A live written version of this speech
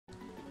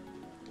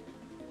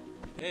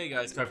Hey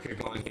guys,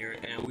 Going here,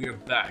 and we are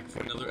back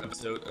for another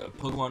episode of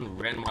Pokemon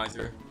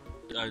Randomizer,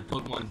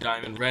 Pokemon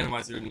Diamond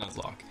Randomizer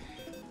Nuzlocke.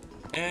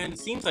 And it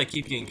seems I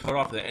keep getting cut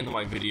off at the end of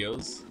my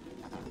videos,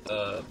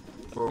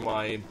 for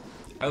my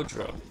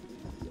outro,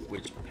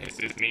 which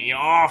pisses me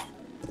off.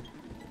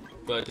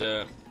 But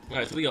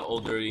alright, so we got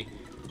Old Dirty.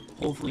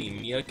 Hopefully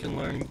Mia can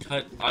learn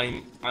Cut.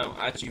 I'm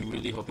actually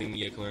really hoping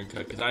Mia can learn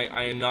Cut, because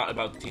I am not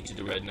about to teach it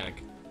to Redneck.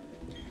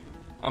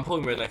 I'm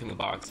putting Redneck in the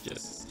box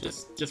just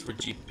for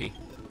GP.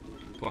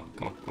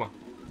 Come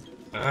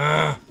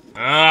on.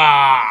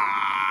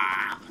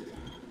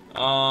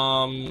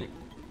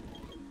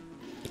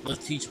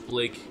 Let's teach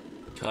Blake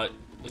Cut.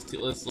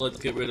 Let's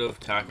get rid of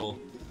Tackle.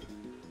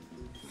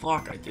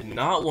 Fuck, I did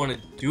not want to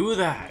do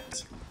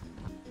that.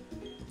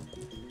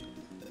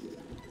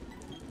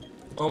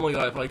 Oh my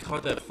god, if I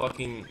caught that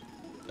fucking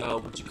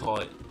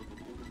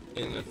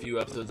in a few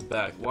episodes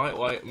back.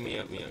 Why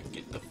Mia,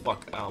 get the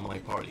fuck out of my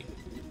party.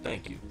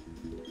 Thank you.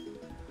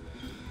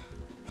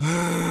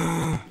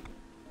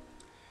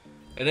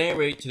 At any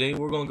rate, today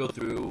we're going to go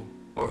through,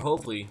 or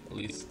hopefully at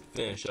least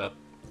finish up,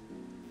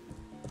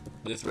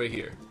 this right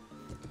here.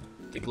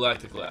 The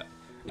Galactic Admin.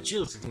 It looks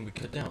like it's going to be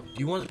cut down. Do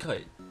you want to cut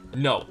it?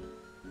 No.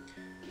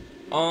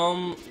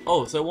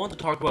 Oh, so I wanted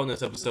to talk about in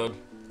this episode,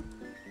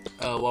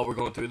 while we're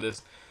going through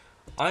this.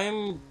 I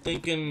am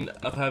thinking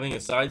of having a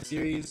side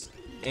series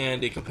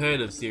and a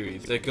competitive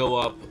series that go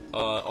up,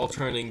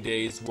 alternating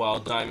days while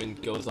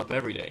Diamond goes up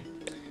every day.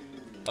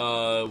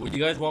 Would you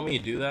guys want me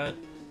to do that?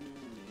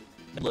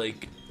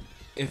 Like,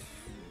 if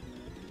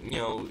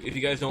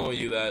you guys don't want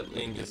to do that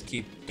and just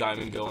keep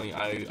Diamond going,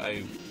 I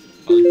like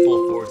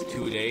full force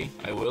 2 a day,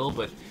 I will,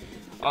 but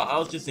I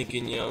was just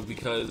thinking,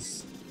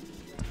 because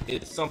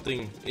it's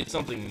something new, it's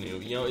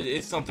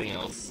something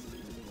else.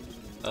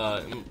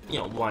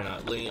 Why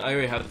not? Like, I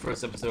already have the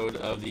first episode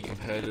of the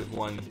competitive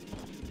one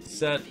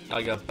set.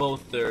 I got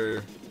both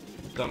their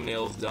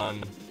thumbnails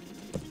done.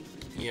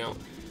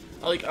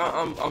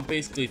 I'm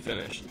basically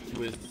finished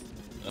with,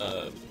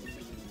 at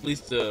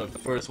least the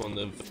first one,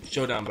 the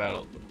showdown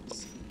battle.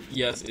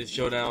 Yes, it's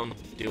showdown,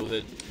 deal with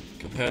it,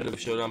 competitive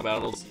showdown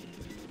battles.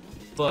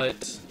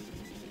 But,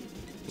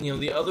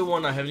 the other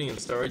one I haven't even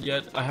started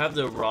yet. I have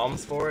the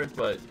ROMs for it,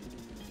 but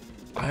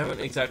I haven't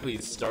exactly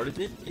started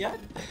it yet,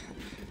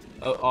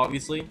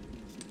 obviously.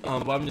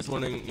 But I'm just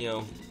wondering,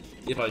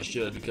 if I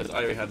should, because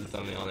I already have the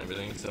thumbnail and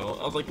everything, so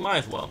I was like, might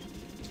as well.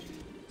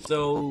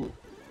 So,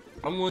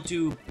 I'm going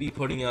to be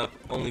putting up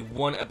only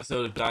one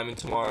episode of Diamond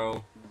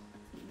tomorrow,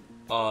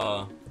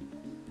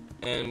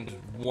 and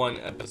one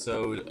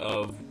episode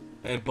of,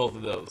 and both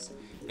of those,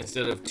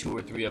 instead of 2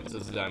 or 3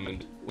 episodes of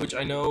Diamond, which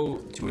I know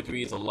 2 or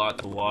 3 is a lot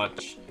to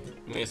watch.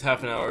 I mean, it's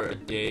half an hour a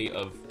day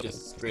of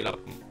just straight up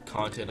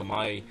content of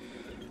my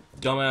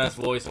dumbass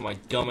voice and my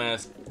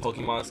dumbass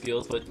Pokemon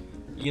skills, but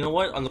you know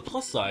what, on the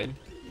plus side,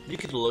 you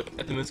could look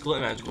at the mystical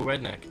and magical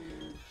Redneck.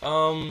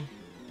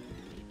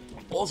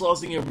 Also, I was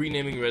thinking of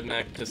renaming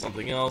Redneck to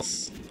something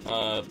else.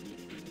 I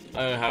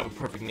have a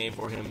perfect name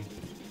for him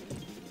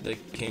that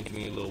came to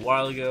me a little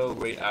while ago,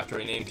 right after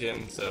I named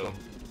him, so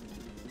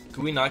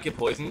could we not get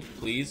poisoned,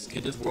 please?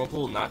 Could this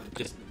whirlpool not,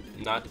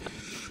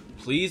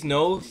 please,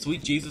 no,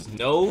 sweet Jesus,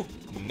 no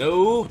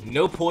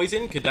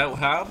poison, could that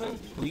happen,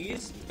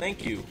 please?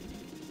 Thank you.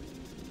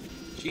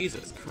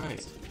 Jesus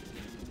Christ.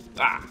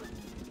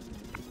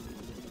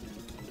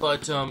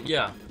 But,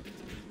 yeah,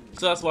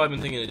 so that's what I've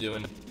been thinking of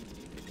doing.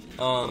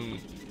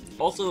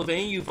 Also, if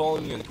any of you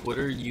follow me on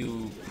Twitter,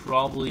 you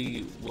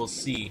probably will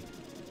see,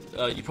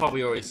 you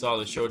probably already saw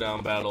the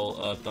showdown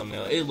battle,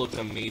 thumbnail. It looks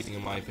amazing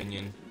in my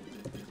opinion.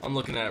 I'm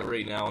looking at it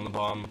right now on the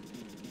bottom.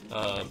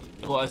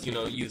 Well, as you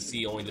know, you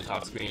see only the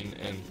top screen,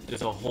 and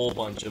there's a whole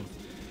bunch of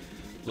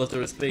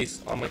leftover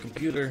space on my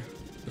computer,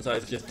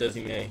 besides just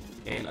Designate,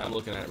 and I'm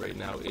looking at it right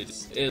now.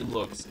 It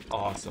looks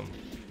awesome.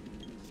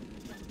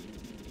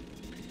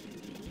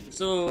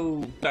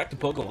 So, back to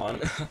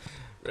Pokemon.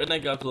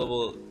 Redneck got to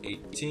level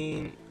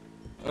 18.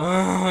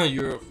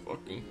 You're a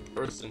fucking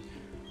person.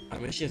 Our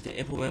mission is to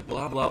implement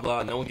blah blah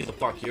blah. No one gives a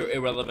fuck. You're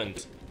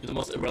irrelevant. You're the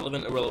most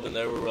irrelevant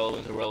that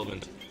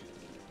irrelevant.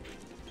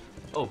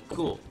 Oh,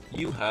 cool.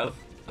 You have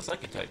a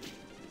psychic type.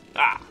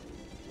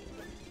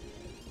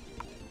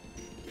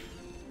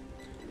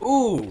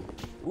 Ooh,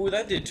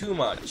 that did too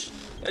much.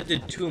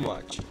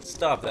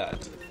 Stop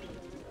that.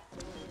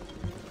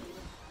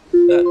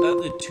 That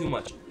did too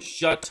much.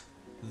 Shut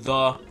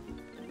the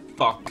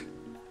fuck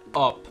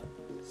up,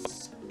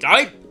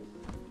 Skype.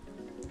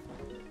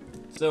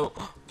 So,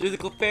 there's a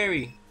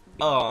Clefairy.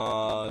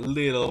 Aw,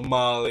 little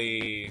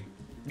Molly,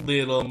 and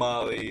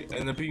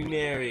the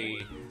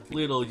Bunary,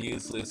 little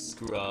useless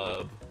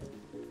scrub.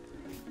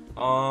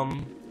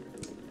 I'm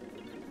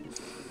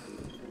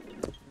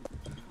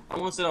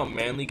gonna send out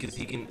Manly because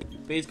he can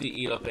basically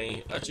eat up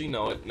any. Actually,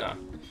 no, nah.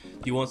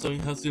 Do you want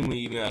something? How soon will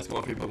you even ask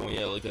one for your Pokemon?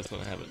 Yeah, like that's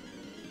gonna have it.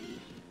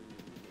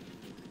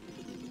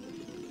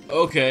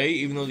 Okay,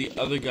 even though the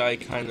other guy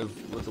kind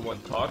of was the one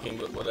talking,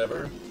 but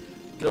whatever.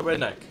 Go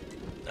Redneck.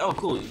 Oh,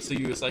 cool. So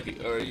you're a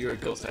psychic, or you're a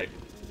ghost type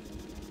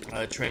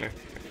trainer.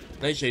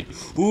 Nightshade.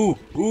 Ooh,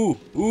 ooh,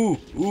 ooh,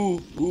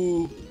 ooh,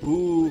 ooh,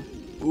 ooh,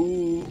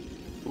 ooh,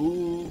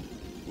 ooh,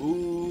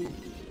 ooh,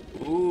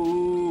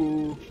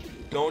 ooh.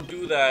 Don't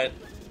do that.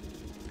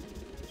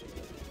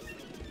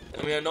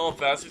 I mean, I know I'm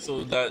faster,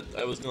 so that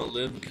I was gonna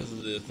live because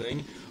of the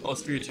thing. Oh,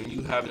 Spiritomb,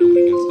 you have no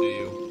weakness, do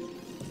you?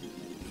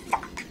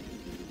 Fuck.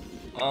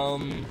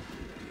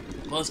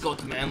 Let's go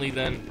to Manly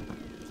then.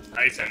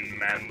 I said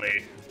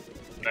Manly.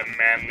 The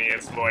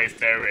manliest voice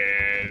there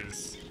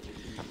is.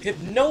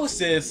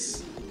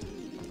 Hypnosis?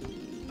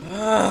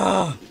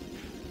 Ah.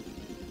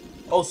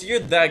 Oh, so you're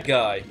that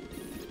guy.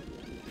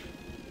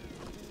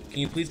 Can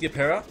you please get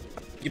para?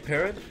 Get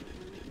para'd?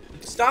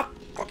 Stop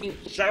fucking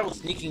shadow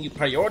sneaking, you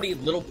priority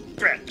little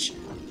bitch.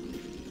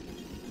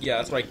 Yeah,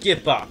 that's right,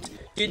 get bopped.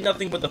 Get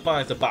nothing but the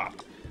fines to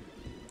bopped.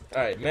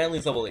 Alright,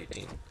 Manly's level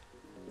 18.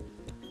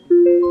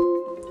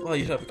 Oh,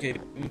 you have okay.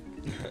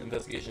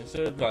 Investigation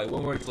certified.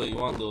 One word clue. You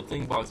want a little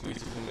thing box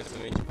research from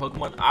missing ancient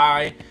Pokemon?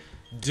 I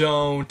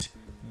don't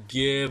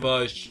give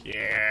a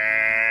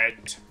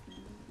shit.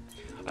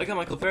 I got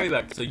my Clefairy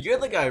back, so you're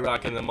the guy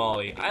rocking the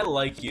molly. I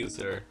like you,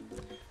 sir.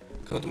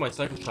 Come to my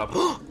cycle shop.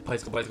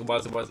 Bicycle, bicycle,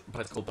 bicycle, bicycle,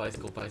 bicycle,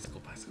 bicycle, bicycle,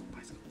 bicycle,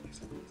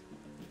 bicycle.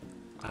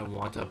 I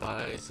want a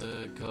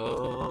bicycle.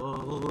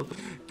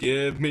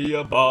 Give me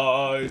a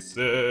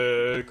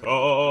bicycle.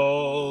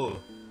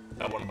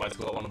 I want a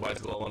bicycle, I want a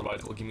bicycle, I want a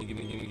bicycle. Gimme,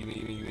 gimme, gimme, gimme,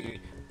 gimme, gimme, gimme.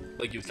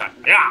 Like you stop.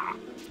 Yeah!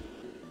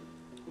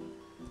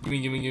 Gimme,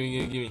 gimme, gimme,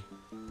 gimme, gimme.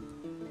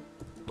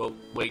 Oh,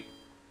 wait.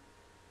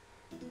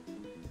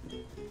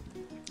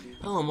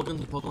 Hello, I'm looking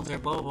at the Pokemon Center.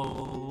 Blah, blah,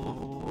 blah,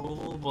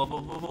 blah,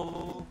 blah, blah,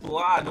 blah,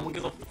 blah. No one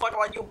gives a fuck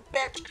about you,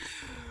 bitch!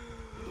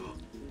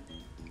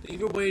 Thank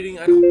you for waiting.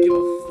 I don't give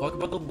a fuck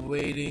about the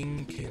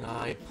waiting. Can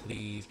I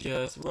please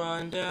just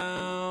run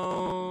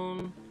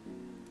down?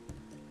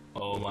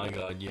 Oh my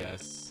god,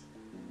 yes.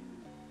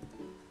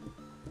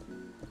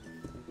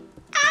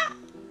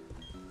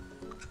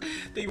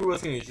 Thank you for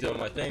listening to the show.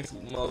 My thanks,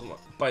 my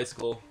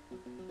bicycle.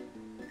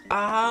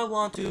 I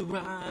want to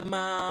ride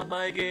my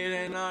bike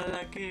and I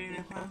like it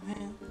if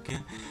I'm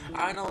can.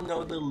 I don't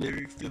know the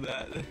lyrics to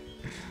that.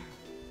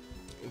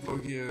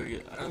 Fourth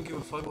gear, I don't give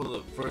a fuck about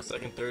the first,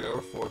 second, third,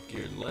 or fourth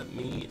gear. Let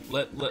me.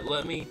 Whoa,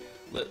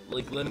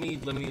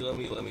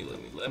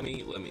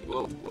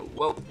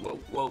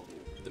 whoa.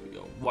 There we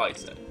go. Y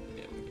set.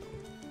 There we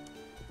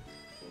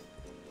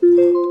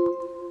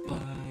go.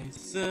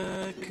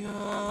 Bicycle.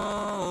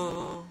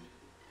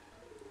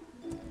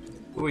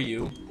 Who are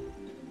you?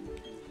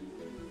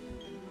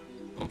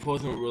 I'm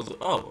posing with rules.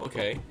 Oh,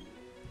 okay.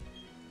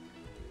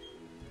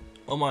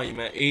 Oh my, you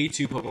met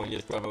 82 Pokemon.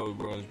 Yes, bravo,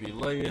 bronze be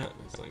light.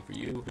 Something for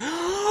you.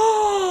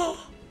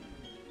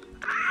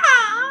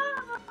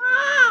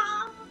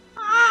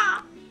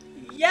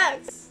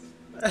 Yes!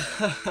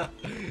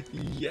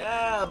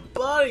 Yeah,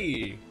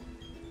 buddy!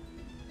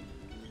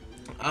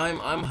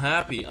 I'm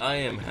happy. I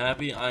am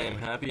happy. I am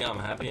happy. I'm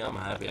happy. I'm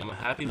happy. I'm a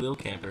happy little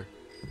camper.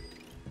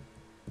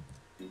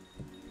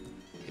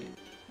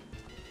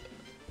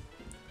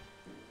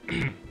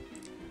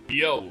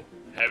 Yo,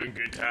 having a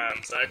good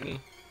time cycling?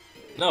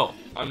 No,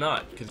 I'm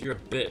not, because you're a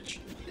bitch.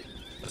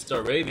 A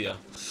Staravia.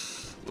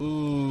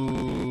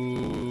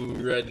 Ooh,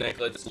 redneck,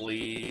 let's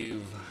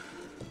leave.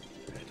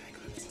 Redneck,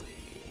 let's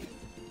leave.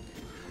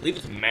 Leave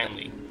it to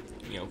Manly.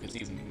 You know, because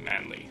he's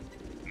manly.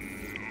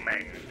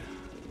 Man.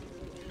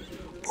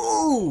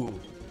 Ooh!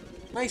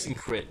 Nice and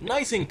crit.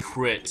 Nice and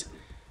crit.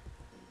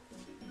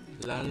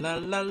 La la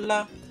la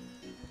la.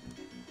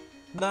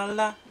 La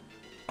la.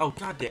 Oh,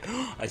 goddamn.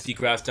 I see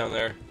grass down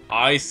there.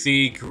 I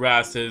see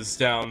grasses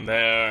down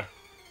there.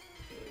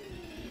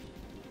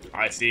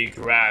 I see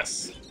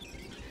grass.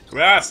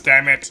 Grass,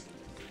 damn it!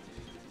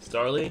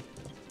 Starly,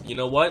 you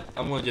know what?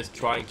 I'm gonna just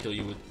try and kill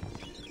you with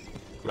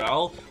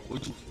growl.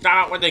 Would you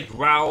stop with a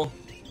growl?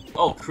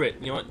 Oh, crit.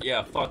 You know what?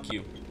 Yeah, fuck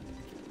you.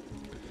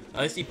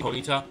 I see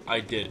Ponyta. I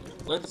did.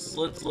 Let's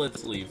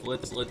leave.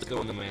 Let's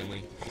go into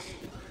Manly.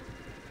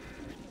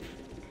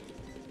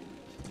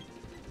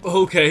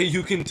 Okay,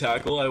 you can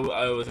tackle.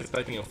 I was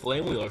expecting a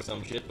flame wheel or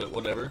some shit, but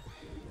whatever.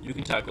 You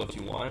can tackle if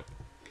you want.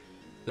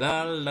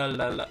 La la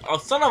la la. Oh,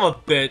 son of a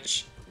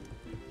bitch!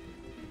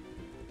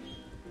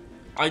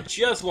 I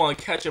just want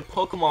to catch a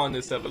Pokemon in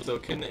this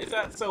episode. Is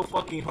that so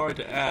fucking hard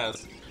to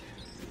ask?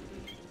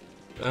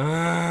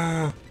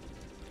 Ah!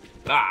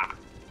 Ah!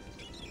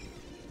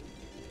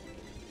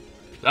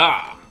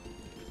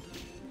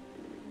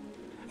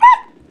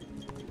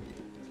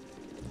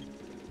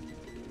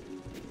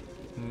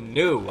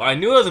 No, I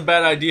knew it was a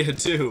bad idea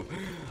too.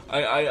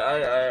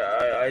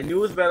 I knew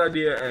it was a bad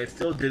idea and I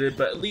still did it,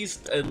 but at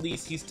least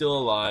he's still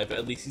alive.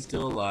 At least he's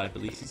still alive.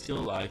 At least he's still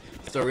alive.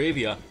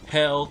 Staravia,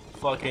 hell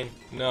fucking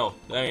no.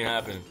 That ain't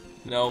happening.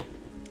 No.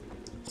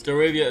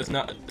 Staravia is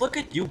not. Look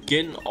at you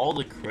getting all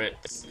the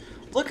crits.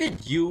 Look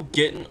at you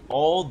getting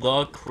all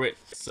the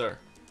crits, sir.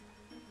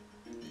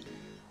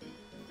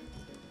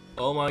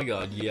 Oh my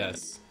god,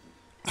 yes.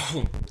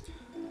 So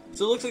it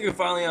looks like you're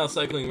finally out of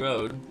Cycling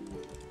Road.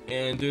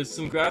 And there's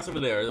some grass over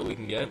there that we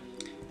can get.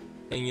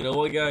 And you know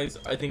what, guys?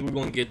 I think we're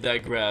going to get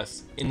that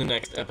grass in the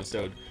next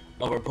episode.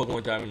 of our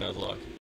Pokemon Diamond Nuzlocke.